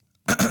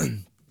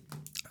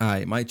All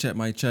right, mic check,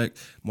 mic check.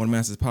 Morning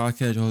Masters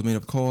Podcast, your host, made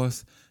of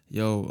course.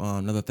 Yo,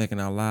 another thinking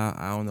out loud.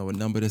 I don't know what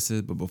number this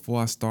is, but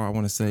before I start, I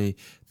want to say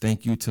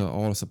thank you to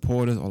all the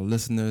supporters, all the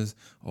listeners,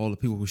 all the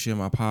people who share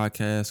my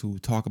podcast, who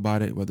talk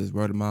about it, whether it's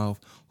word of mouth,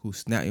 who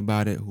snap me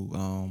about it,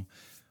 who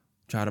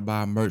try to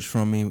buy merch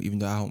from me, even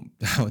though I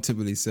don't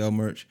typically sell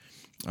merch.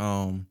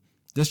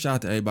 Just shout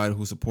out to everybody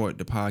who support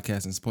the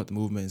podcast and support the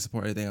movement and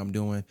support everything I'm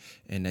doing,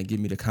 and that give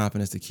me the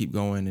confidence to keep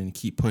going and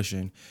keep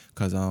pushing.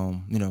 Cause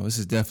this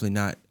is definitely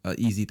not an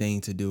easy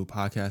thing to do.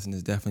 Podcasting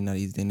is definitely not an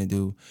easy thing to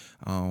do.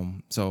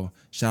 So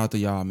shout out to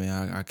y'all,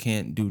 man. I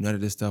can't do none of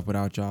this stuff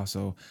without y'all.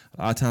 So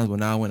a lot of times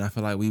when I win, I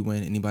feel like we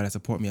win. Anybody that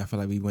support me, I feel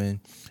like we win,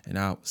 and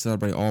I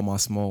celebrate all my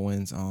small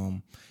wins.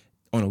 On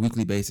a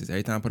weekly basis.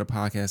 Every time I put a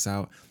podcast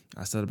out,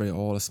 I celebrate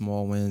all the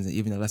small wins and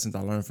even the lessons I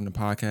learned from the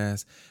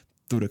podcast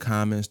through the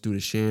comments, through the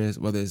shares,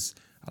 whether it's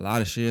a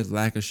lot of shares,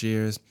 lack of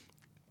shares,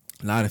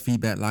 a lot of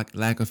feedback,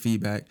 lack of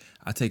feedback.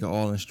 I take it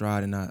all in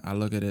stride, and I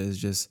look at it as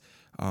just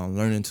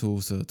learning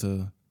tools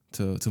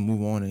to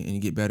move on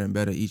and get better and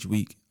better each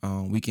week,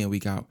 week in,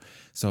 week out.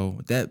 So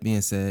with that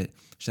being said,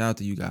 shout out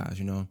to you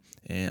guys,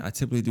 and I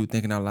typically do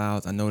thinking out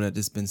loud. I know that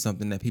this has been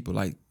something that people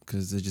like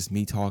because it's just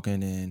me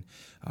talking, and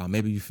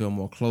maybe you feel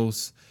more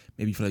close.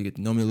 Maybe you feel like you get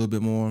to know me a little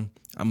bit more.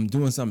 I'm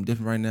doing something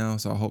different right now,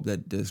 so I hope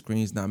that the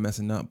screen's not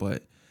messing up,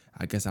 but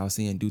I guess I'll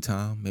see in due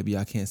time. Maybe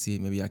I can't see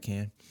it. Maybe I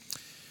can.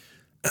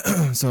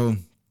 So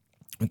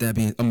with that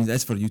being,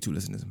 that's for the YouTube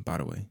listeners, by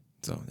the way.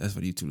 So that's for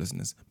the YouTube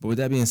listeners. But with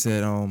that being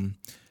said,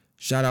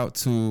 shout out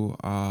to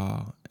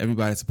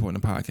everybody supporting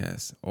the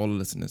podcast, all the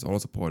listeners, all the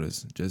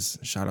supporters.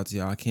 Just shout out to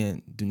y'all. I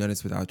can't do none of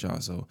this without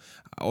y'all. So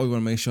I always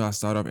want to make sure I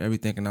start off every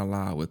thinking out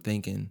loud with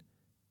thanking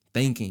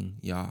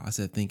y'all. I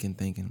said thinking,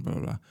 blah,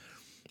 blah, blah.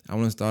 I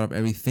want to start off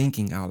every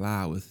thinking out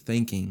loud with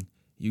thanking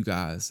you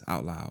guys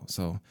out loud.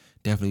 So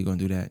definitely going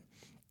to do that.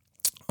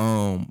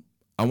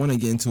 I want to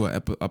get into a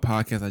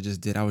podcast I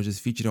just did. I was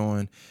just featured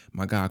on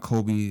my guy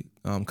Kobe,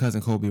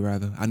 cousin Kobe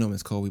rather. I know him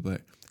as Kobe,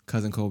 but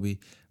cousin Kobe,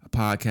 a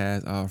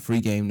podcast, Free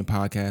Game, the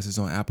podcast is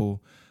on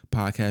Apple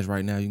Podcast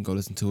right now. You can go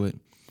listen to it.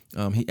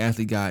 He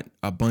actually got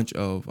a bunch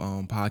of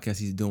podcasts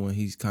he's doing.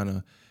 He's kind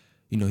of,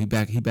 he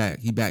back.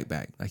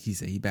 Like he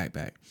said, he back.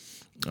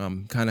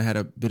 Kind of had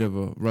a bit of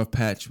a rough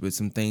patch with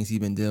some things he's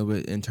been dealing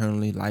with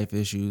internally, life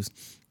issues.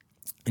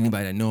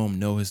 Anybody that know him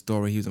know his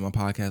story. He was on my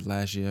podcast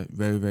last year.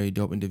 Very, very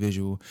dope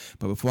individual.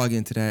 But before I get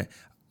into that,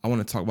 I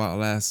want to talk about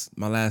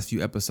my last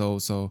few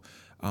episodes. So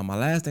my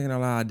last thing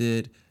I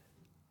did,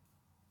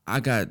 I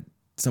got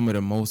some of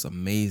the most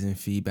amazing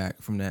feedback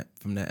from that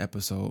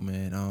episode,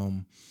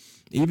 man.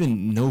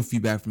 Even no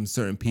feedback from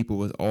certain people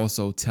was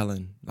also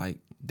telling. Like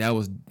that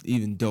was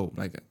even dope.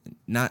 Like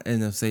not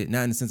in the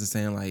sense of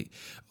saying like,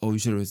 oh, you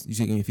should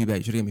give me feedback.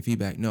 You should give me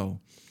feedback.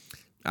 No.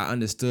 I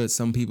understood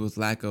some people's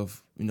lack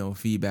of,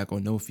 feedback or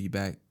no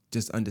feedback,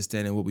 just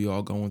understanding what we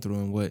all going through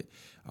and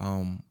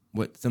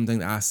what something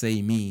that I say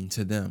mean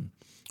to them,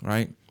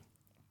 right?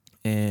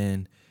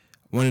 And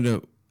one of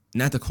the,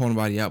 not to call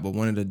anybody out, but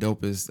one of the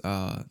dopest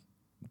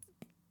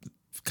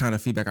kind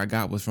of feedback I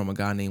got was from a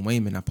guy named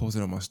Wayman. I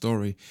posted on my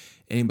story.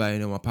 Anybody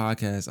know my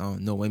podcast?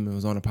 Know Wayman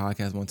was on the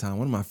podcast one time.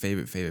 One of my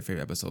favorite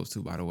episodes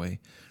too, by the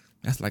way.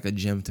 That's like a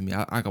gem to me.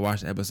 I could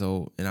watch the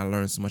episode and I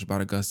learned so much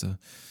about Augusta.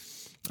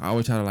 I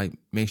always try to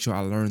make sure I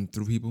learn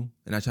through people,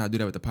 and I try to do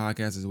that with the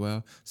podcast as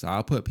well. So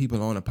I'll put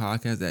people on a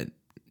podcast that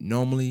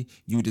normally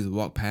you just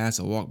walk past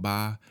or walk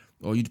by,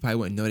 or you probably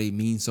wouldn't know they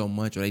mean so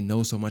much or they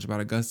know so much about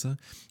Augusta,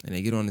 and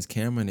they get on this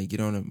camera and they get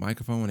on a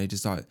microphone and they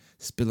just start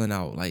spilling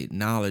out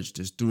knowledge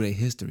just through their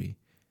history.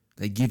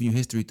 They give you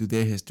history through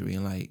their history,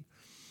 and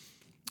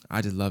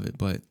I just love it.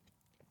 But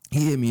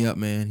he hit me up,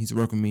 man. He's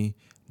working with me,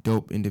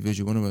 dope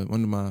individual.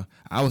 One of my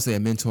I would say a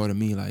mentor to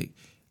me,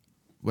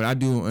 what I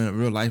do in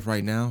real life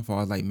right now, as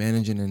far as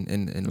managing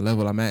and the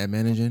level I'm at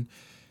managing,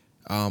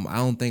 I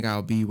don't think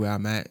I'll be where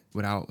I'm at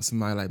without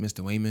somebody like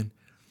Mr. Wayman.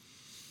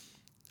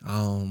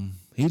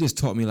 He just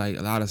taught me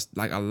a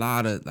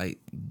lot of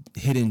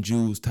hidden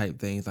jewels type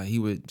things. He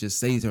would just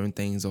say certain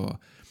things, or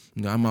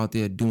I'm out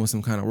there doing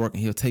some kind of work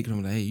and he'll take it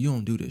from hey, you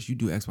don't do this, you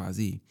do X, Y,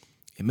 Z,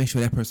 and make sure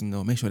that person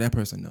know.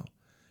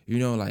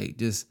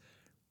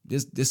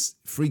 Just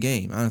free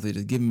game. Honestly,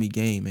 just giving me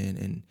game, man,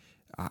 and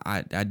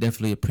I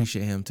definitely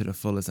appreciate him to the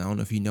fullest. I don't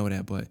know if you know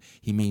that, but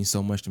he means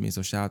so much to me.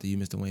 So shout out to you,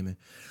 Mr. Wayman.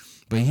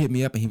 But he hit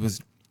me up and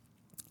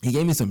he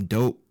gave me some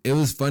dope. It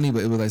was funny,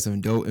 but it was some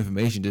dope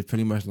information. Just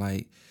pretty much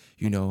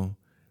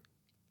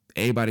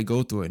everybody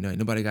go through it.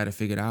 Nobody got to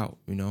figure it out,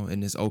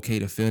 and it's okay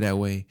to feel that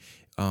way.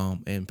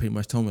 And pretty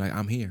much told me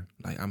I'm here.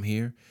 I'm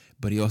here.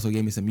 But he also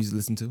gave me some music to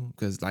listen to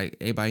because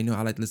everybody know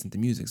I like to listen to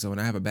music. So when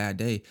I have a bad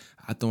day,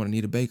 I throw on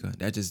Anita Baker.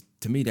 That just,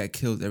 to me, that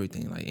kills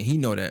everything. And he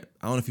know that.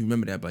 I don't know if you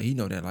remember that, but he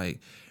know that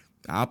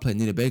I'll play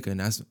Anita Baker, and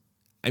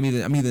I'm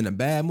either in a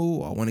bad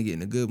mood or I want to get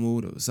in a good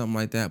mood or something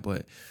like that.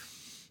 But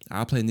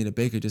I'll play Anita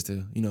Baker just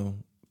to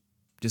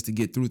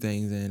get through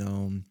things.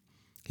 And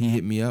he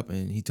hit me up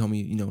and he told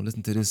me,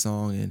 listen to this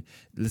song and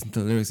listen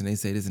to the lyrics and they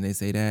say this and they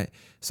say that.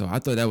 So I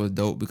thought that was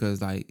dope because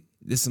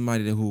this is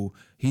somebody who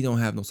he don't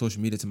have no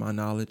social media to my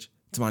knowledge.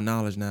 to my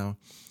knowledge now.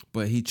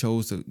 But he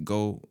chose to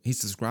go. He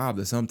subscribed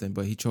to something,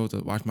 but he chose to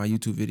watch my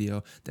YouTube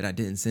video that I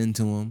didn't send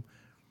to him.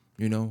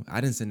 You know, I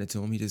didn't send it to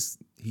him. He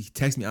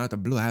texted me out the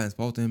blue. I haven't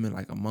spoken to him in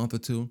like a month or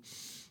two.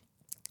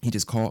 He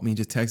just called me,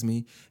 just texted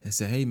me and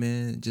said, "Hey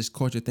man, just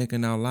caught you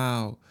thinking out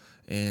loud,"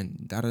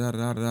 and da da da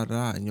da da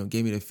da, and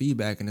gave me the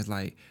feedback. And it's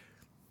like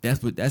that's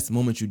the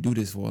moment you do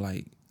this for.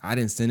 Like I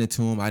didn't send it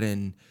to him. I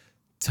didn't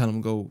tell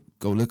him go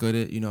look at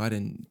it. I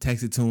didn't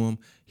text it to him.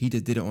 He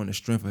just did it on the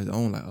strength of his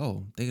own. Like,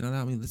 oh, thinking out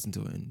loud, let me listen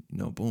to it,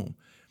 and boom.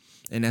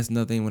 And that's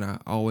another thing when I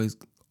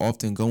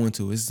often go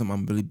into. This is something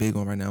I'm really big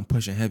on right now. I'm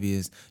pushing heavy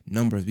is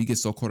numbers. We get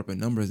so caught up in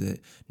numbers that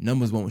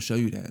numbers won't show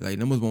you that. Like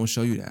numbers won't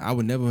show you that. I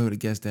would never have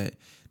guessed that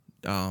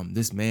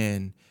this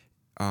man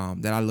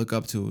that I look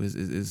up to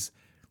is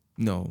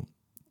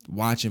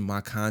watching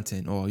my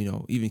content or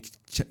even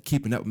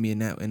keeping up with me in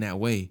that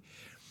way,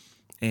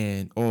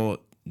 and or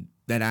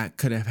that I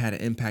could have had an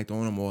impact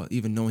on him, or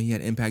even knowing he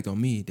had an impact on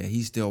me, that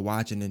he's still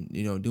watching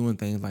and doing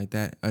things like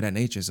that of that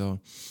nature. So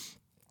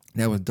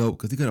that was dope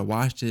because he could have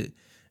watched it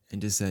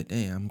and just said,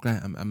 "Damn,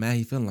 I'm mad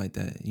he feeling like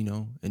that,"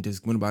 and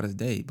just went about his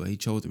day. But he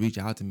chose to reach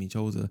out to me,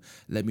 chose to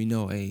let me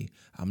know, "Hey,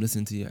 I'm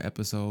listening to your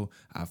episode.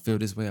 I feel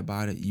this way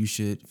about it. You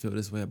should feel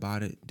this way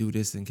about it. Do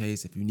this in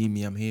case if you need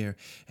me, I'm here."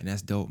 And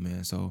that's dope,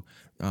 man. So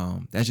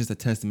that's just a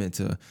testament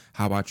to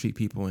how I treat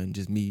people and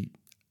just me.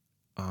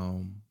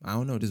 I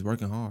don't know, just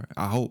working hard.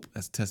 I hope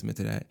that's a testament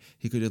to that.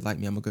 He could just like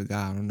me. I'm a good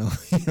guy. I don't know.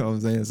 You know what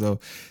I'm saying? So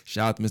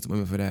shout out to Mr.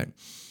 Women for that.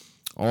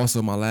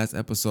 Also, my last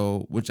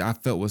episode, which I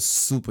felt was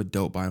super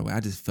dope, by the way. I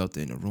just felt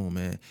it in the room,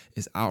 man.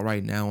 It's out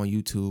right now on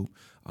YouTube.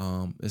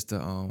 It's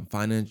the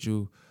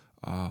financial,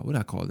 what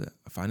I call it?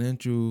 A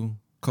financial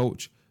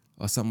coach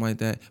or something like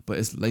that. But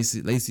it's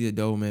Lacey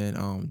Ado,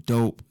 man.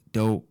 Dope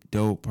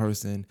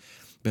person.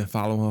 Been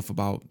following her for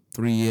about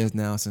 3 years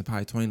now, since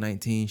probably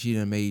 2019. She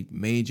done made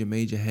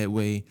major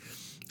headway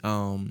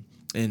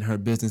in her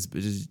business,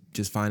 but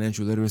just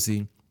financial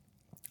literacy.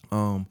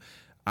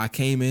 I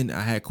came in,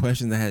 I had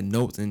questions, I had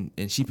notes, and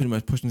she pretty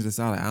much pushed me to the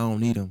side. Like, I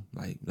don't need them.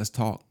 Like, let's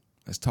talk.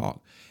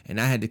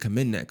 And I had to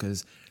commend that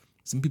because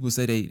some people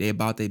say they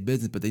about their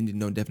business, but they need to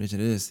know the definition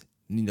of this.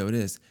 You know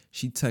this.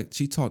 She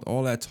talked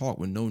all that talk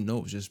with no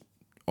notes, just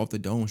off the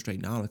dome, straight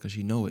knowledge, because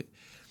she know it.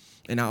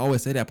 And I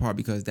always say that part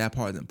because that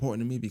part is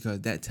important to me, because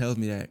that tells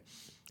me that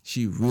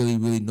she really,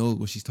 really knows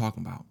what she's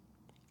talking about.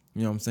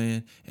 You know what I'm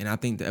saying? And I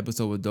think the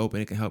episode was dope,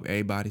 and it can help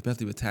everybody,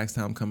 especially with tax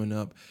time coming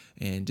up,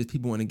 and just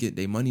people want to get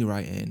their money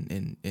right,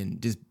 and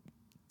just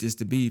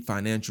to be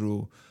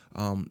financial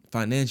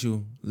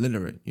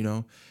literate. A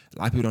lot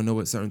of people don't know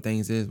what certain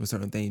things is, what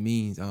certain things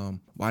means,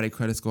 why their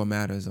credit score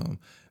matters,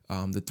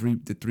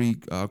 the three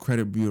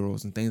credit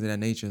bureaus and things of that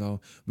nature.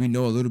 Though we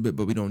know a little bit,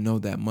 but we don't know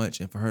that much.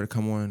 And for her to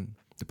come on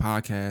the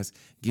podcast,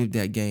 give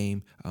that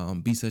game,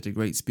 be such a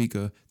great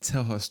speaker,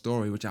 tell her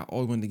story, which I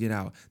always wanted to get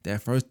out.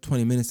 That first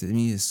 20 minutes to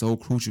me is so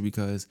crucial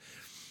because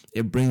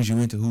it brings you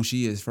into who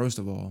she is, first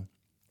of all,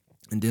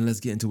 and then let's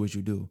get into what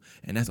you do.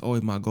 And that's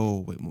always my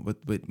goal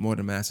with More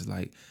Than Masters.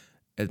 Like,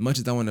 as much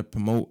as I want to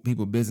promote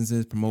people's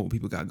businesses, promote what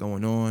people got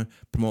going on,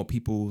 promote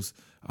people's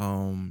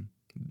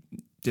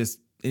just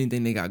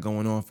anything they got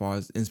going on as far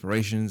as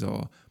inspirations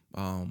or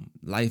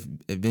life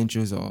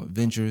adventures or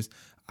ventures,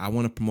 I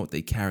want to promote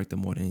their character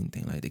more than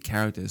anything. Like, the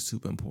character is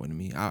super important to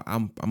me.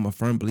 I'm a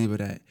firm believer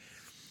that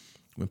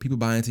when people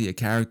buy into your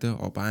character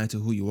or buy into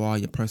who you are,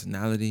 your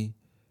personality,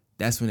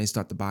 that's when they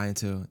start to buy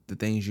into the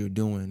things you're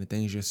doing, the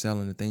things you're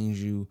selling, the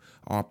things you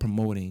are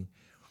promoting.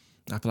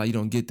 I feel like you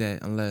don't get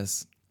that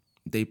unless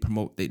they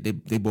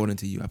bought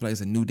into you. I feel like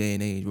it's a new day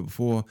and age. But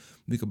before,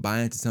 we could buy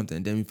into something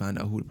and then we find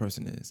out who the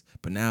person is.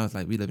 But now it's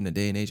like we live in a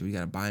day and age where we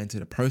got to buy into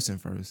the person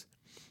first,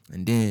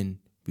 and then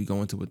we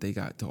go into what they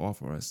got to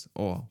offer us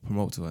or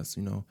promote to us,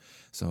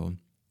 So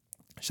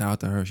shout out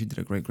to her. She did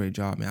a great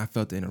job, man. I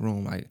felt it in the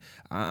room. Like,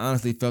 I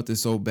honestly felt it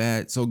so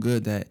bad, so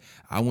good that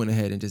I went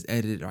ahead and just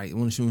edited right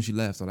when she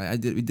left. So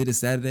like we did it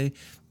Saturday,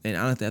 and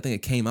honestly, I think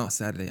it came out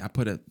Saturday. I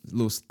put a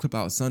little clip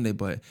out Sunday,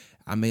 but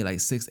I made like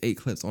 6-8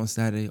 clips on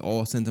Saturday,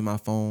 all sent to my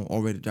phone,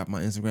 already dropped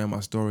my Instagram, my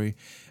story.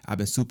 I've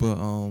been super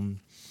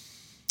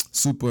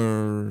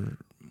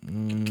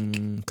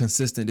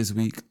consistent this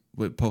week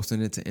with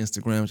posting it to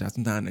Instagram, which I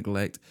sometimes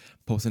neglect,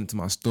 posting it to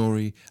my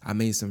story. I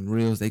made some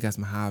reels. They got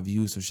some high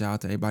views, so shout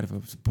out to everybody for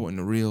supporting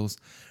the reels.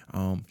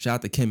 Shout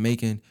out to Kim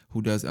Macon,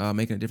 who does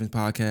Making a Difference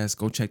podcast.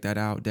 Go check that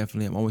out.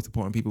 Definitely, I'm always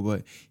supporting people,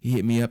 but he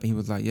hit me up and he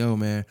was like, yo,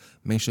 man,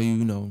 make sure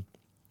you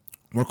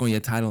work on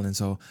your title. And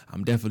so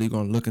I'm definitely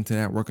going to look into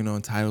that, working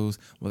on titles,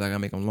 whether I got to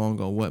make them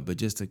long or what, but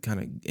just to kind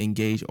of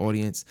engage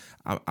audience.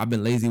 I've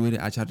been lazy with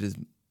it. I try to just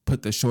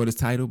put the shortest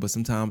title, but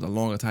sometimes a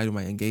longer title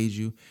might engage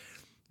you.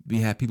 We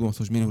have people on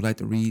social media who like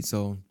to read,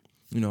 so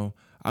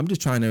I'm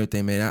just trying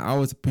everything, man. I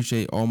always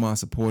appreciate all my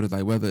supporters,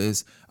 like whether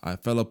it's a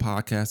fellow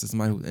podcaster,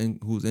 somebody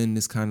who's in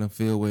this kind of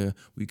field where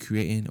we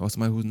creating, or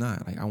somebody who's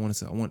not. Like, I want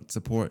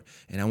support,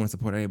 and I want to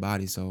support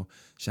everybody. So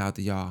shout out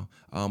to y'all.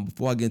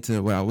 Before I get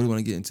into what I really want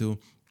to get into,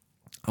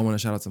 I want to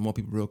shout out to more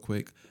people real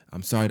quick.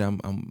 I'm sorry that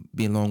I'm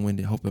being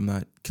long-winded. Hope I'm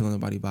not killing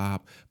nobody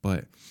vibe.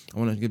 But I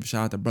want to give a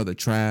shout out to brother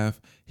Trav.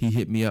 He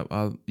hit me up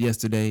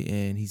yesterday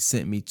and he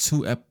sent me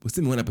sent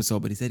me one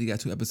episode, but he said he got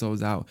 2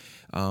 episodes out.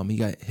 He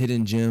got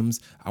Hidden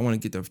Gems. I want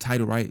to get the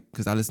title right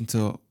because I listened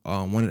to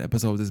one of the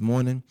episodes this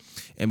morning.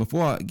 And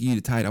before I give you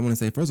the title, I want to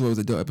say, first of all, it was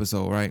a dope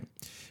episode, right?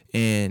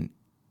 And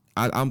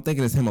I'm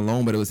thinking it's him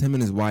alone, but it was him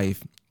and his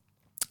wife.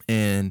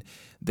 And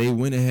they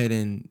went ahead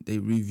and they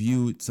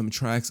reviewed some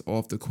tracks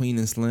off the Queen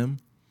and Slim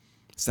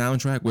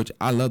soundtrack, which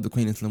I love the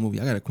Queen and Slim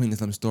movie. I got a Queen and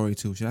Slim story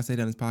too. Should I say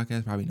that on this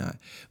podcast? Probably not.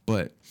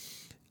 But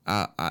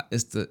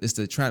it's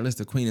the track list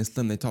of Queen and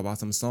Slim. They talk about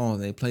some songs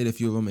and they played a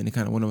few of them and they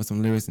kind of went over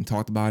some lyrics and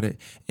talked about it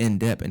in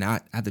depth. And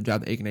I had to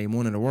drive the 8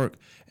 morning to work,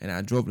 and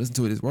I drove listened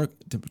to it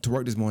to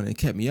work this morning. It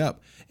kept me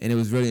up, and it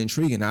was really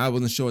intriguing. I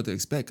wasn't sure what to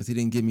expect because he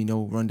didn't give me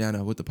no rundown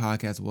of what the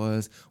podcast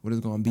was, what it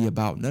was going to be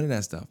about, none of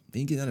that stuff.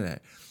 Didn't get none of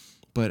that.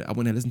 But I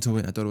went and listened to it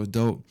and I thought it was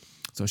dope.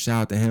 So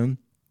shout out to him.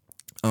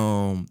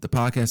 The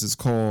podcast is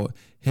called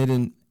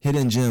Hidden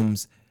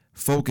Gems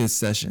Focus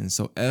Sessions.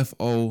 So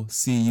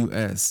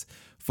FOCUS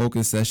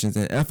Focus Sessions,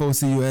 and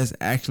FOCUS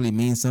actually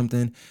means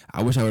something.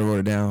 I wish I would have wrote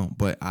it down,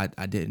 but I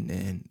didn't.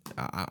 And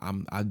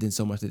I did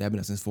so much today. I've been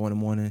up since 4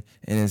 a.m. and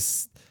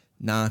it's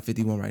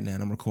 9:51 right now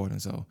and I'm recording.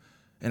 So,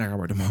 and I got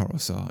work tomorrow.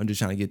 So I'm just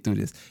trying to get through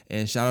this.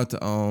 And shout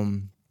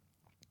out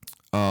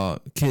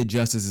to Kid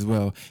Justice as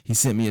well. He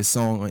sent me a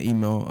song on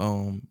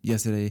email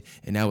yesterday,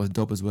 and that was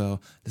dope as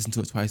well. Listened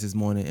to it twice this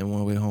morning and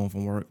one way home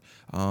from work.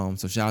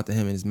 So shout out to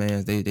him and his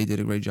man. They did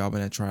a great job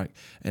on that track,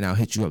 and I'll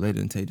hit you up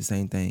later and tell you the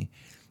same thing.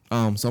 So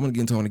I'm gonna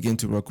get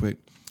into real quick.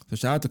 So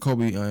shout out to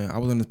Kobe. I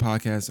was on this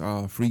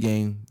podcast, Free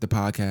Game the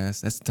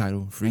podcast. That's the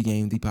title, Free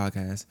Game the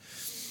podcast,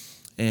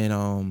 and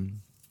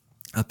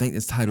I think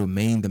it's titled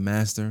Main the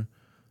Master.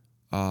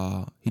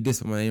 He did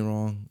spell my name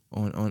wrong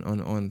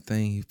on the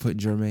thing. He put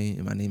Jermaine,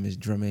 and my name is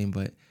Jermaine,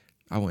 but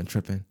I wasn't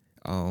tripping.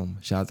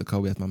 Shout out to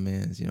Kobe, that's my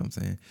man. You know what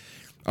I'm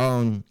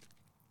saying?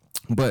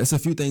 But it's a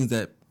few things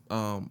that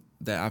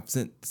I've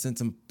sent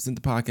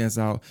the podcast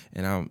out,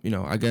 and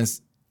I guess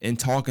in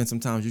talking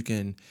sometimes you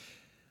can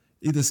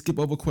either skip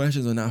over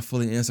questions or not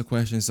fully answer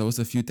questions. So it's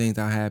a few things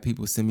I had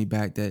people send me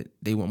back that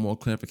they want more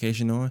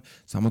clarification on.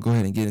 So I'm gonna go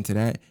ahead and get into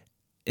that.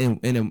 In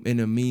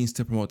a means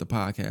to promote the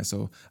podcast.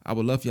 So I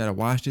would love for y'all to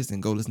watch this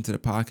and go listen to the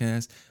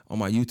podcast on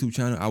my YouTube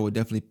channel. I would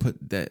definitely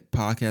put that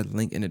podcast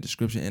link in the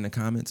description and the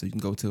comments so you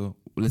can go to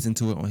listen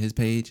to it on his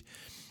page.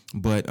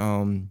 But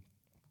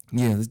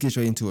yeah, let's get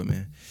straight into it,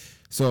 man.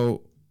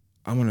 So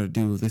I want to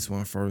do this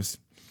one first.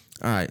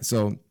 All right,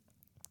 so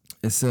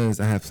it says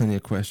I have plenty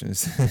of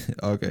questions.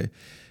 Okay.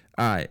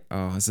 All right.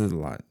 It says a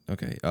lot.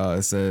 Okay.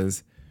 It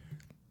says,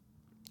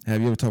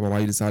 have you ever talked about why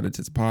you decided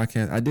to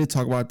podcast? I did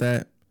talk about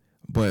that.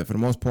 But for the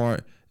most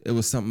part, it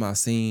was something I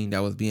seen that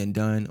was being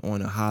done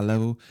on a high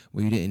level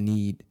where you didn't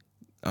need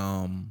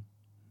a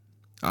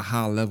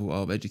high level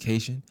of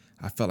education.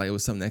 I felt like it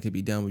was something that could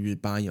be done where you're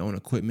buying your own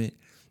equipment,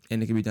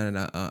 and it could be done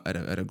at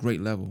a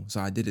great level.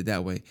 So I did it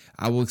that way.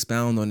 I will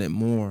expound on it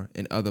more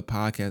in other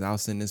podcasts. I'll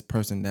send this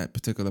person that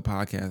particular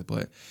podcast,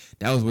 but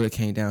that was where it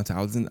came down to.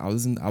 I was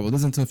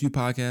listening to a few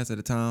podcasts at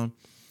the time,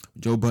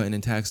 Joe Budden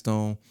and Tax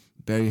Stone.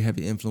 Very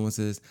heavy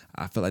influences.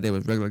 I felt like they were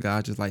regular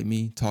guys just like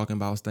me talking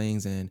about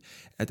things. And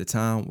at the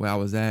time where I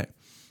was at,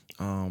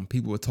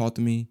 people would talk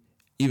to me,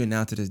 even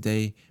now to this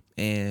day.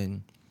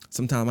 And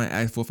sometimes I might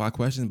ask 4 or 5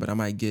 questions, but I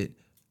might get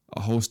a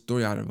whole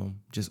story out of them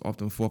just off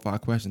them 4 or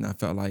 5 questions. I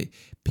felt like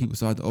people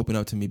started to open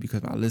up to me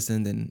because I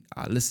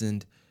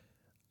listened.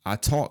 I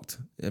talked,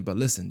 but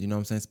listened. You know what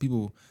I'm saying? So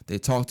people, they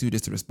talk to you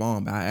just to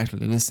respond, but I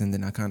actually listened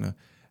and I kind of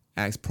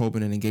asked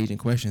probing and engaging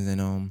questions.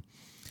 And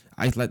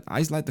I used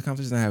to like the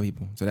conversation I have with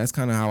people. So that's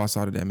kind of how I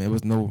started that, man. It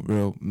was no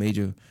real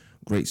major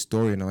great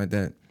story or nothing like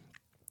that.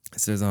 It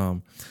says,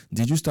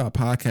 did you start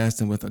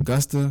podcasting with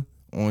Augusta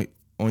on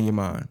your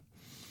mind?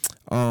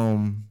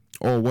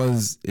 Or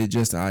was it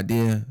just an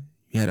idea?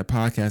 You had a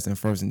podcasting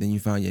first and then you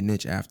found your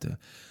niche after.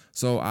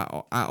 So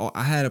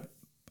I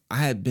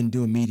had been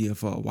doing media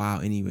for a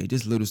while anyway,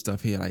 just little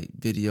stuff here, like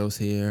videos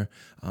here,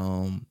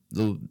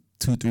 little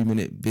 2-3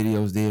 minute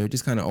videos there,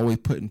 just kind of always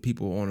putting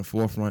people on the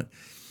forefront.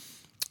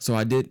 So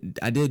I did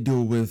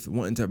do it with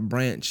wanting to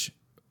branch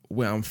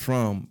where I'm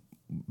from,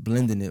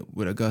 blending it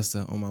with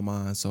Augusta on my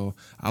mind. So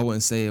I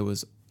wouldn't say it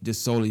was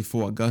just solely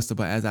for Augusta,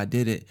 but as I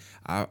did it,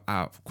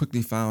 I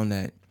quickly found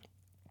that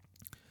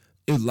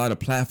it was a lot of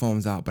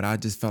platforms out, but I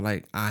just felt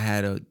like I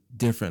had a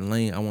different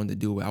lane I wanted to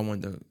do it. I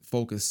wanted to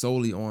focus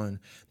solely on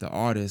the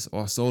artist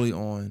or solely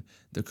on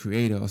the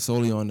creator or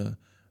solely on the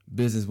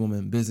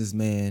businesswoman,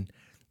 businessman,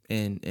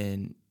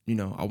 and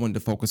I wanted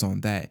to focus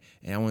on that.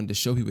 And I wanted to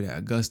show people that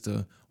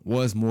Augusta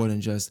was more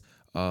than just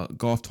a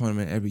golf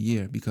tournament every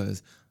year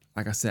because,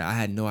 like I said, I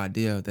had no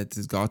idea that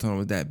this golf tournament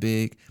was that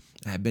big.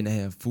 I had been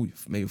there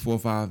maybe 4,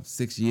 5,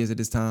 6 years at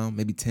this time,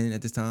 maybe 10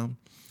 at this time.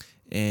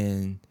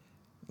 And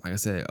like I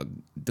said,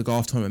 the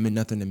golf tournament meant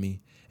nothing to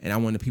me. And I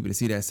wanted people to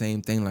see that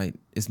same thing, like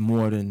it's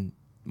more to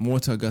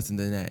Augusta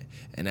than that.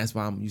 And that's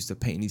why I'm used to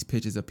painting these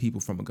pictures of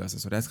people from Augusta.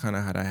 So that's kind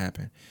of how that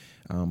happened.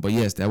 But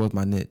yes, that was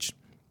my niche.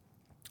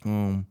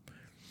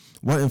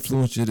 What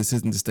influenced your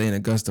decision to stay in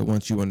Augusta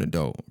once you were an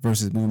adult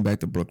versus moving back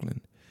to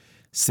Brooklyn?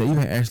 Say you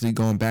had actually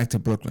gone back to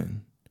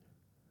Brooklyn.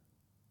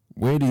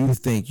 Where do you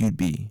think you'd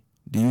be?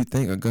 Do you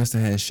think Augusta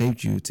has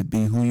shaped you to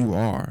be who you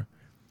are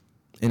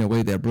in a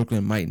way that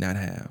Brooklyn might not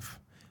have?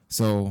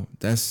 So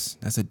that's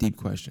a deep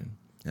question.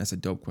 That's a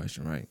dope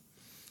question, right?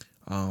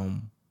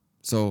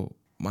 So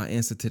my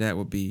answer to that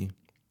would be,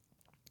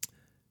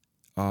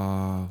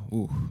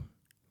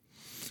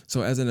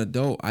 So as an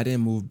adult, I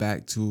didn't move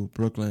back to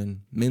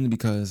Brooklyn mainly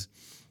because,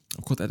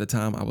 of course, at the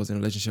time I was in a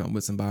relationship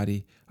with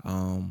somebody.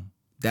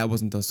 That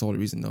wasn't the sole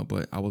reason though,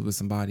 but I was with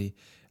somebody.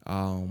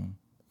 I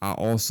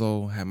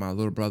also had my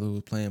little brother who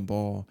was playing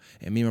ball,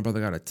 and me and my brother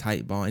got a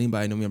tight bond.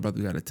 Anybody know me and my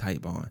brother, we got a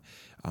tight bond.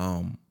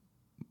 And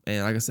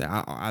like I said,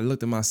 I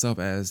looked at myself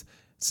as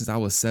since I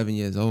was 7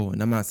 years old,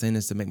 and I'm not saying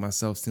this to make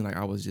myself seem like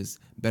I was just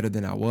better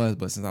than I was,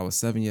 but since I was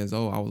 7 years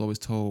old, I was always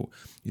told,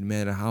 you're the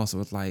man of the house. So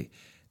it's like,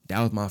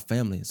 that was my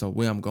family. So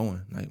where I'm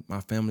going, like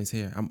my family's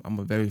here. I'm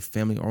a very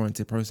family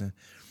oriented person.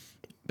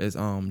 It's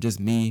just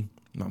me,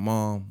 my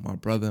mom, my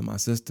brother, my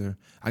sister.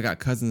 I got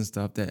cousins and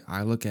stuff that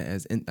I look at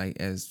as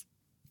as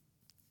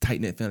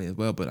tight knit family as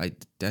well. But like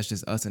that's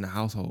just us in the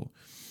household.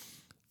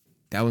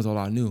 That was all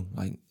I knew.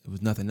 Like it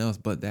was nothing else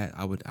but that.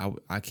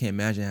 I can't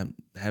imagine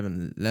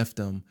having left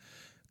them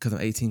because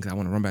I'm 18 because I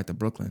want to run back to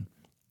Brooklyn.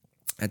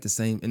 In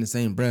the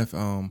same breath,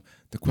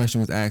 the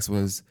question was asked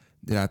was,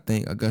 did I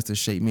think Augusta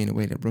shaped me in a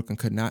way that Brooklyn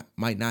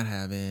might not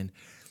have? And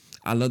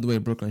I love the way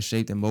Brooklyn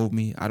shaped and molded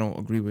me. I don't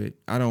agree with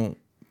everything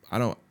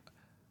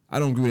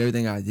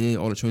I did,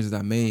 all the choices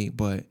I made,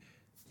 but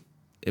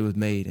it was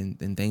made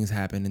and things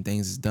happened and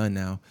things is done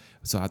now.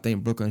 So I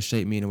think Brooklyn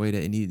shaped me in a way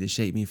that it needed to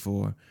shape me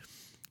to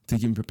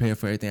get me prepared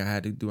for everything I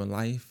had to do in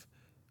life.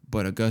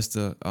 But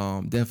Augusta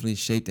definitely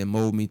shaped and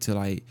molded me to,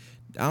 like,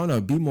 I don't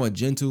know, be more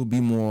gentle, be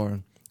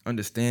more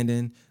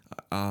understanding.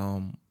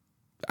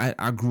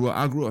 I grew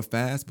up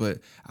fast, but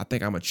I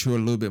think I matured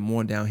a little bit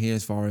more down here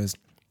as far as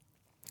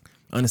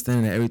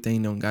understanding that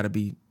everything don't got to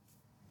be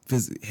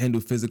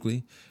handled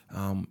physically.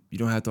 You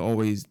don't have to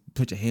always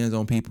put your hands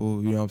on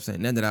people. You know what I'm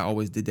saying? Not that I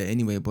always did that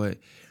anyway, but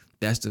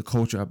that's the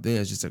culture up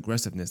there. It's just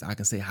aggressiveness. I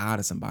can say hi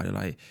to somebody.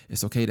 Like,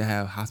 it's okay to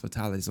have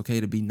hospitality. It's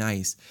okay to be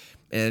nice.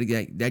 And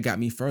that got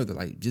me further.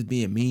 Like, just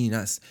being mean.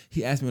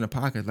 He asked me in the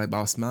podcast like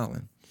about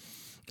smiling.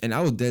 And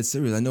I was dead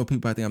serious. I know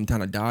people, I think I'm trying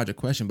to dodge a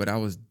question, but I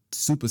was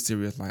super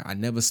serious. Like, I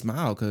never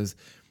smiled because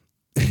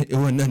it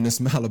wasn't nothing to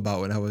smile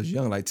about when I was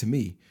young. Like, to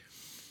me,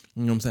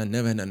 you know what I'm saying?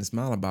 Never had nothing to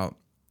smile about.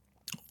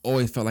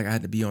 Always felt like I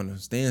had to be on the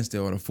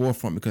standstill or the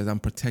forefront because I'm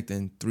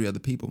protecting 3 other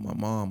people: my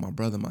mom, my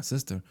brother, my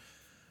sister.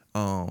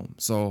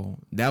 So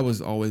that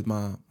was always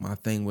my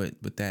thing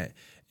with that.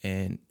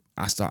 And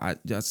I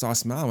saw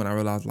smile when I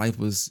realized life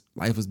was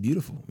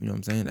beautiful. You know what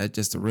I'm saying? That's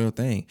just a real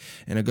thing.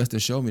 And Augusta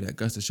showed me that.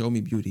 Augusta showed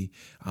me beauty.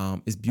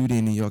 It's beauty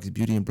in New York. It's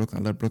beauty in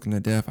Brooklyn. I love Brooklyn to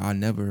death. I'll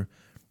never,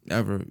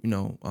 ever,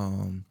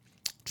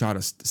 try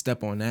to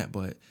step on that.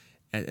 But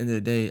at the end of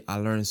the day, I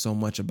learned so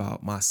much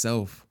about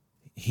myself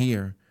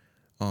here,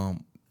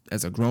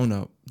 as a grown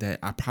up that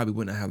I probably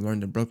wouldn't have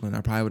learned in Brooklyn.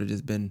 I probably would have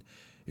just been,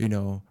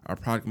 a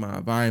product of my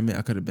environment.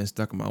 I could have been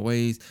stuck in my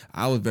ways.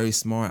 I was very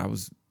smart.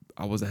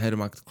 I was ahead of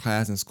my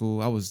class in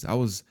school. I was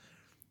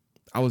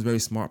a very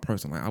smart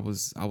person. Like I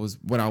was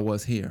what I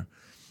was here,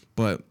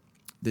 but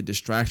the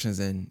distractions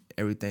and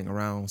everything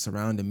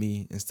surrounding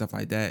me and stuff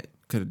like that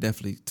could have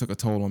definitely took a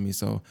toll on me.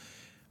 So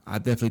I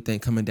definitely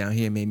think coming down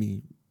here made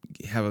me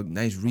have a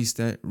nice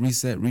reset,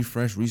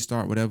 refresh,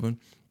 restart, whatever,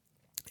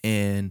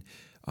 and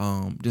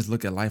just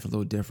look at life a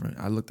little different.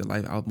 I looked at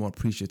life. I was more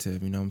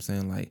appreciative. You know what I'm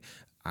saying? Like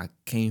I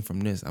came from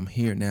this. I'm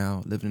here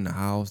now, living in the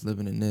house,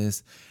 living in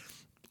this.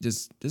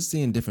 Just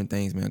seeing different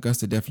things, man.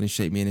 Augusta definitely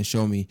shaped me and it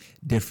showed me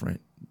different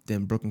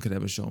than Brooklyn could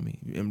ever show me.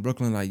 In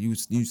Brooklyn, like you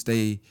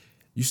stay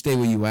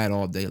where you at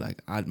all day.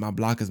 Like my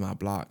block is my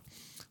block,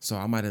 so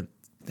I might have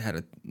had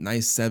a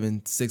nice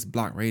 7-6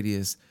 block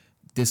radius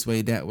this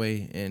way, that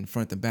way, and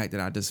front and back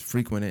that I just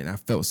frequented, and I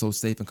felt so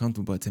safe and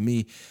comfortable. But to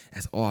me,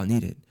 that's all I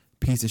needed.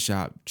 Pizza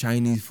shop,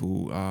 Chinese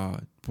food,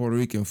 Puerto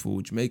Rican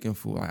food, Jamaican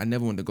food. I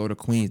never wanted to go to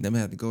Queens. Never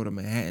had to go to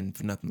Manhattan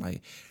for nothing.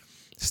 Like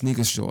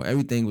sneaker store,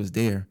 everything was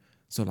there.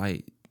 So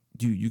like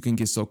you can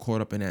get so caught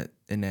up in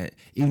that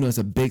even though it's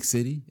a big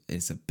city,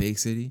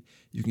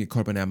 you can get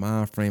caught up in that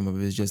mind frame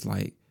of it's just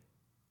like,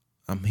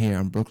 I'm here,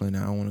 I'm Brooklyn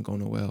now, I don't want to go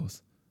nowhere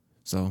else.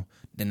 So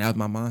then that was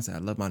my mindset. I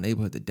love my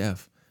neighborhood to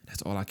death.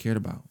 That's all I cared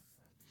about.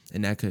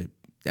 And that could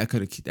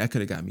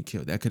have got me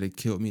killed. That could have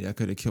killed me. That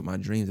could have killed my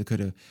dreams. It could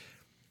have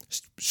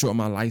shortened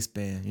my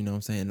lifespan. You know what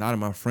I'm saying? A lot of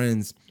my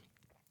friends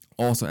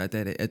also at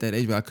that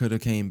age where I could have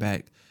came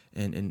back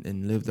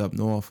and lived up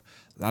north.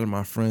 A lot of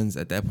my friends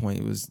at that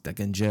point was like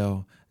in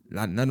jail.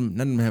 None of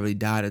them have really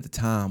died at the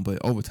time, but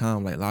over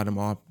time, like a lot of them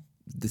are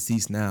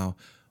deceased now,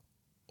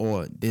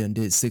 or they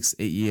did 6-8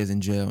 years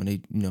in jail and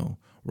they,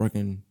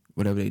 working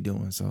whatever they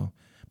doing. So,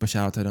 but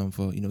shout out to them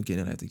for,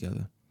 getting that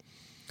together.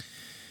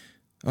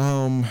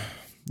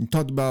 You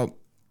talked about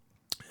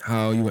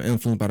how you were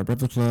influenced by the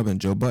Breakfast Club and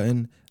Joe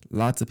Budden.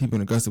 Lots of people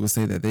in Augusta would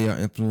say that they are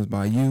influenced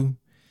by you.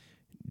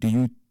 Do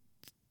you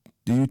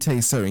do you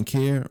take certain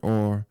care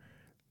or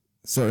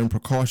certain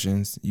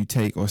precautions you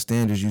take or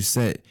standards you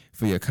set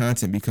for your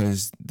content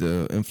because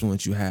the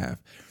influence you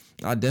have?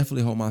 I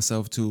definitely hold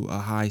myself to a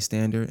high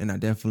standard, and I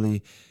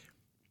definitely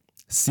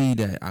see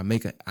that I've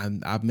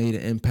made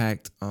an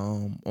impact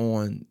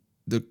on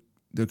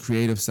the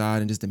creative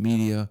side and just the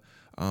media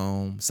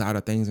side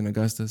of things in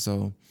Augusta.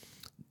 So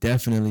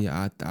definitely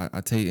I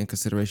take in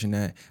consideration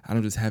that I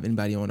don't just have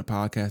anybody on the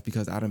podcast,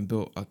 because I done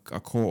built a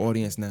core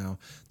audience now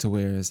to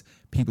whereas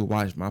people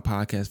watch my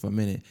podcast for a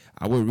minute.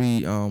 I would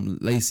read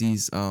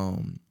Lacey's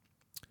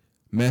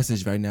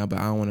message right now, but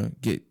I don't want to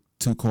get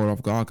too caught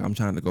off guard. I'm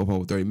trying to go for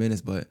over 30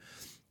 minutes, but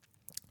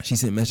she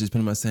sent messages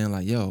pretty much saying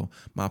like, yo,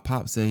 my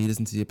pop said he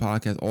listened to your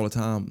podcast all the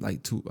time,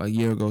 like 2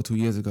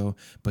 years ago,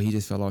 but he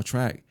just fell off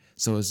track.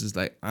 So it's just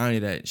like irony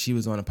that she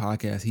was on a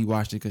podcast. He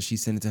watched it because she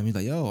sent it to him. He's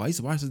like, yo, I used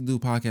to watch this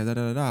dude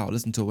podcast, I'll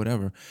listen to it,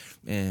 whatever.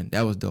 And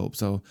that was dope.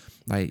 So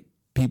like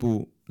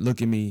people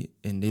look at me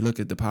and they look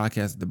at the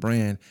podcast, the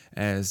brand,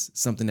 as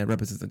something that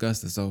represents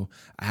Augusta. So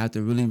I have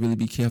to really, really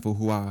be careful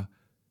who I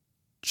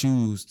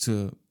choose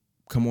to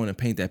come on and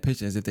paint that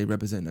picture as if they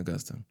represent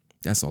Augusta.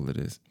 That's all it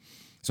is.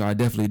 So I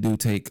definitely do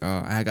take,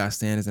 I got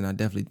standards, and I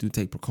definitely do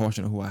take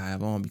precaution of who I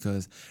have on,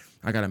 because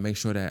I got to make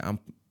sure that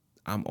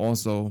I'm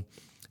also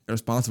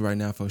responsible right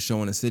now for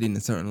showing the city in a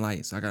certain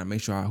light. So I got to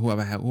make sure who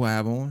I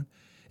have on,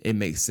 it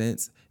makes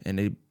sense,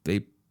 and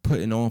they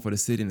putting on for the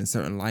city in a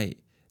certain light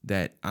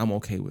that I'm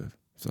okay with.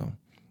 So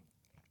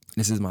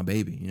this is my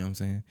baby, you know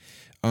what I'm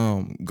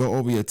saying? Go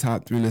over your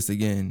top 3 list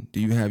again. Do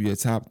you have your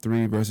top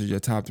 3 versus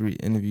your top 3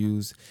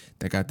 interviews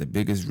that got the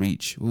biggest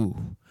reach?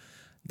 Ooh.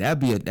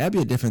 That'd be a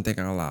different thing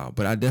out loud,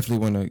 but I definitely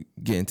want to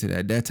get into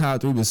that. That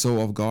top 3 was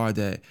so off guard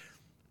that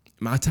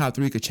my top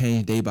 3 could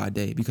change day by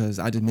day, because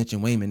I just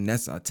mentioned Wayman.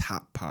 That's a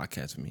top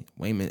podcast for me.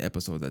 Wayman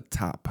episode is a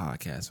top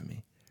podcast for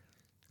me.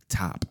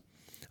 Top.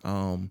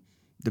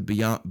 The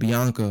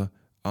Bianca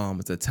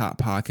is a top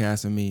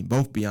podcast for me.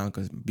 Both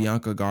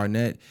Bianca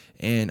Garnett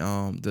and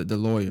the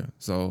lawyer.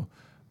 So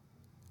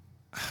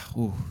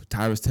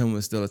Tyrus Tim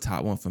was still a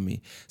top one for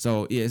me.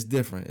 So yeah, it's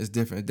different. It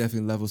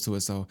definitely levels to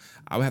it. So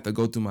I would have to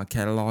go through my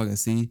catalog and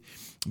see.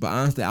 But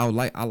honestly, I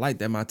like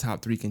that my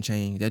top 3 can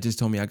change. That just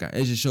told me it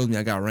just shows me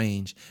I got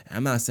range. And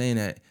I'm not saying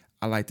that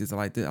I like this, I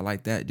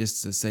like that,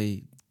 just to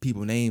say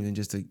people names and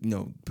just to,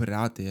 put it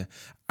out there.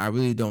 I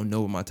really don't know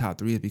what my top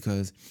 3 is,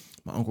 because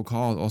my Uncle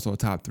Carl is also a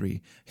top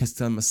 3. His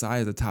son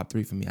Messiah is a top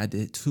 3 for me. I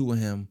did 2 with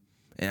him,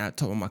 and I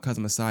talked with my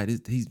cousin Messiah.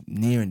 He's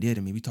near and dear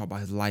to me. We talked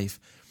about his life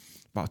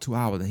about 2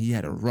 hours, and he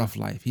had a rough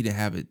life. He didn't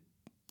have it.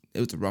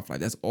 It was a rough life.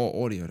 That's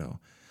all audio though.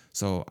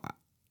 So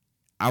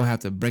I would have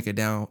to break it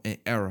down in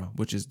era,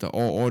 which is the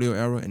all audio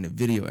era and the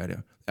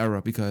video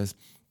era, because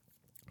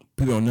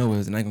people don't know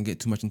this, and I ain't gonna get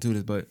too much into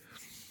this, but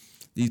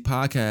these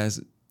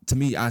podcasts, to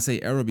me, I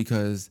say era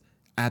because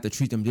I have to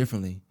treat them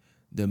differently.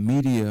 The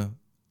media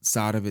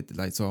side of it,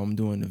 like, so I'm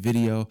doing the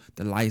video,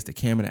 the lights, the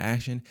camera, the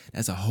action,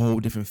 that's a whole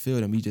different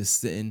feel than me just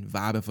sitting,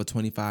 vibing for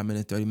 25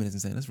 minutes, 30 minutes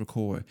and saying, let's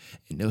record.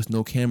 And there's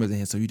no cameras in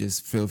here, so you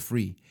just feel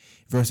free.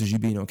 Versus you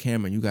being on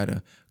camera, and you got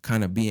to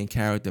kind of be in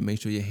character, make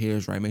sure your hair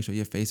is right, make sure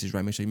your face is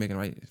right, make sure you're making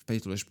the right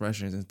facial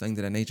expressions and things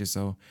of that nature.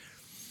 So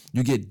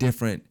you get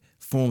different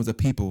forms of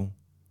people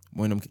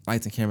when them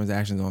lights and cameras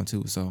actions on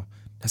too. So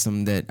that's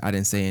something that I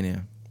didn't say in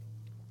there.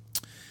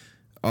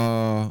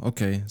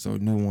 Okay, so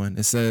new one.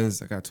 It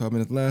says I got 12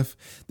 minutes left.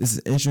 This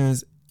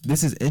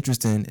is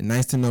interesting and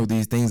nice to know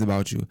these things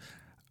about you.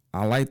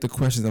 I like the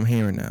questions I'm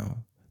hearing now.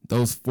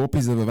 Those 4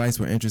 pieces of advice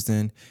were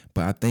interesting,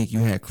 but I think you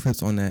had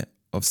clips on that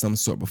of some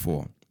sort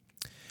before.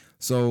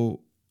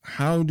 So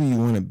how do you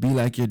want to be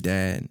like your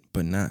dad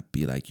but not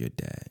be like your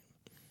dad?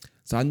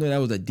 So I know that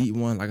was a deep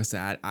one. Like I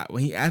said,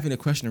 when he asked me the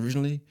question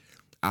originally,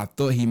 I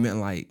thought he meant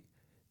like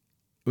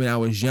when I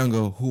was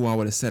younger, who I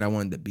would have said I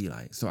wanted to be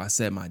like. So I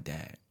said my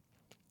dad.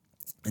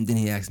 And then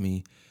he asked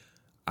me,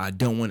 I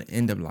don't want to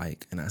end up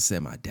like, and I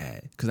said my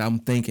dad. Because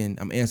I'm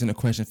answering a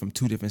question from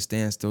 2 different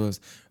standstills.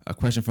 A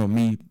question from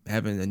me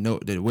having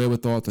the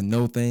wherewithal to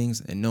know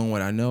things and knowing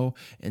what I know,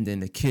 and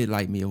then the kid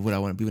like me of what I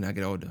want to be when I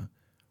get older.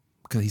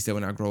 Because he said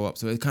when I grow up.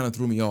 So it kind of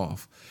threw me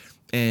off.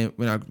 And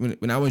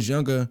when I was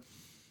younger,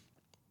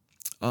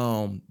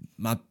 I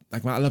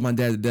love my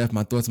dad to death.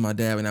 My thoughts of my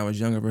dad when I was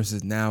younger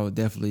versus now are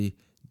definitely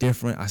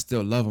different. I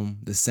still love him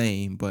the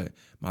same, but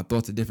my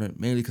thoughts are different,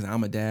 mainly because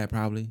I'm a dad.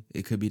 Probably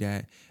it could be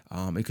that.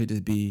 It could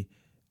just be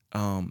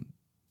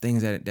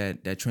things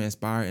that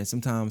transpire. And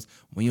sometimes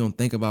when you don't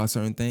think about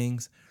certain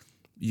things,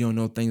 you don't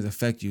know things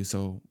affect you.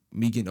 So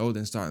me getting older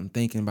and starting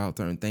thinking about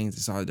certain things,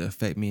 it started to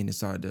affect me, and it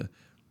started to,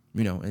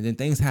 and then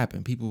things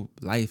happen.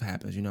 Life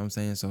happens. You know what I'm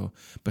saying? So,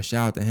 but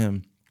shout out to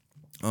him.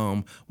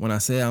 When I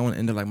say I want to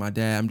end up like my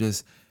dad, I'm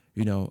just,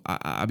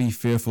 I be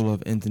fearful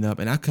of ending up,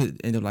 and I could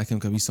end up like him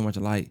because we're so much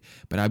alike,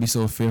 but I'd be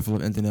so fearful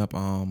of ending up,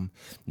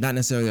 not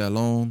necessarily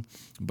alone,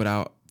 but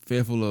I'm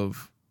fearful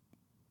of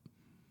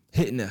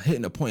hitting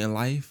a point in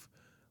life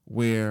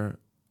where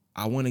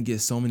I want to get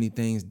so many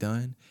things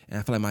done, and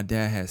I feel like my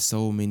dad has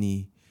so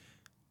many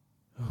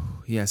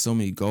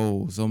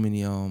goals, so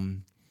many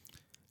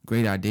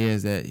great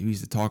ideas that he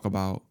used to talk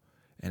about,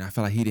 and I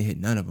felt like he didn't hit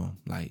none of them,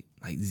 like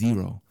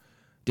zero.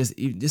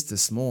 Just the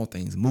small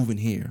things, moving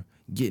here,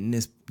 getting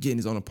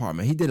his own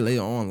apartment. He did it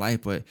later on in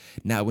life, but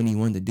not when he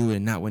wanted to do it,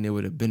 and not when it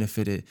would have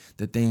benefited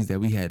the things that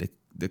we had,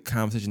 the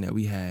conversation that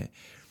we had.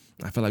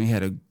 I felt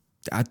like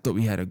I thought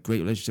we had a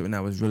great relationship when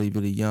I was really,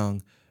 really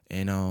young,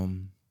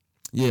 and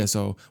yeah.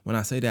 So when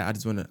I say that, I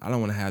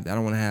don't want to have that. I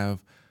don't want to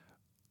have.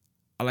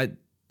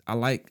 I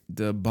like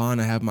the bond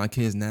I have with my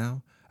kids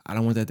now. I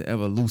don't want that to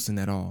ever loosen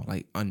at all.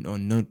 Like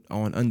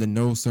under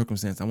no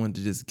circumstance, I want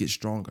to just get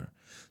stronger.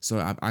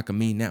 So I can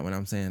mean that when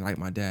I'm saying like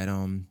my dad.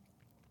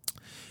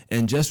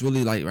 And just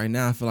really like right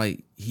now, I feel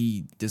like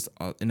he just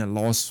in a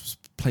lost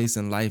place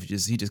in life.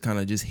 He just kind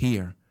of just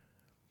here,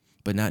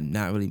 but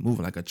not really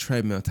moving, like a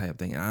treadmill type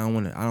thing. And I don't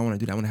want to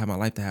do that. I want to have my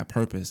life to have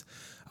purpose.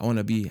 I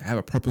want to have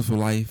a purposeful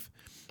life.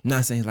 I'm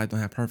not saying his life don't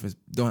have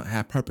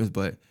purpose,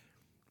 but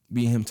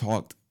me and him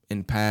talked in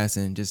the past,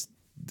 and just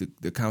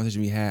the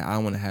conversation we had, I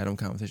want to have them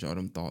conversations, all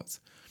them thoughts.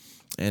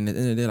 And at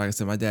the end of the day, like I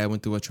said, my dad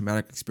went through a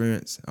traumatic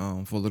experience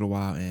for a little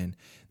while, and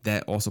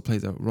that also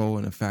plays a role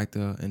and a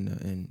factor,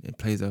 and it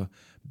plays a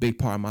big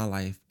part of my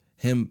life.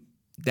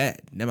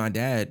 My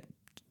dad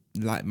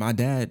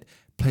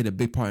played a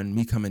big part in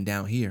me coming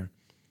down here.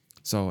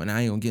 So, and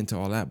I ain't gonna get into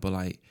all that, but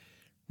like,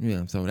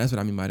 yeah, so that's what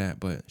I mean by that.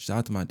 But shout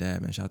out to my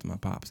dad, man. Shout out to my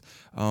pops.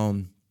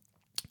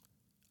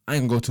 I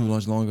ain't gonna go too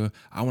much longer.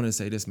 I wanted to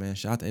say this, man.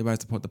 Shout out to everybody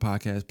to support the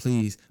podcast.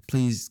 Please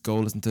go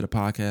listen to the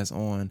podcast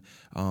on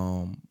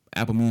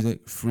Apple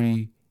Music,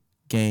 free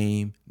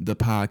game, the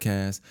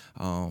podcast,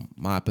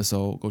 my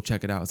episode. Go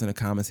check it out. It's in the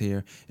comments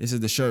here. This is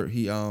the shirt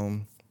he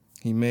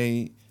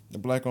made, the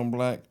black on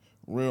black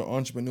real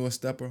entrepreneur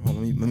stepper. Hold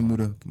on, let me move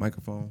the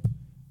microphone.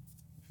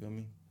 Feel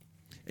me?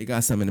 It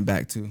got something in the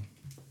back too.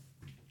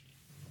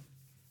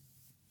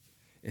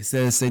 It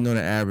says "Say No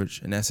to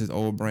Average," and that's his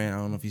old brand. I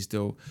don't know if he's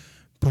still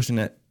pushing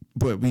that,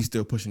 but we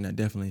still pushing that,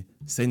 definitely.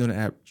 Say No to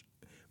Average.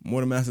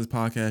 More Than Masters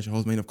podcast, your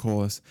host, Main, of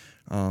course.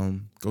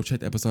 Go check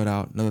the episode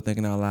out. Another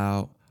Thinking Out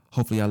Loud.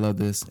 Hopefully y'all love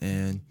this.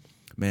 And,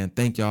 man,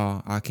 thank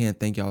y'all. I can't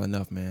thank y'all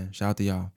enough, man. Shout out to y'all.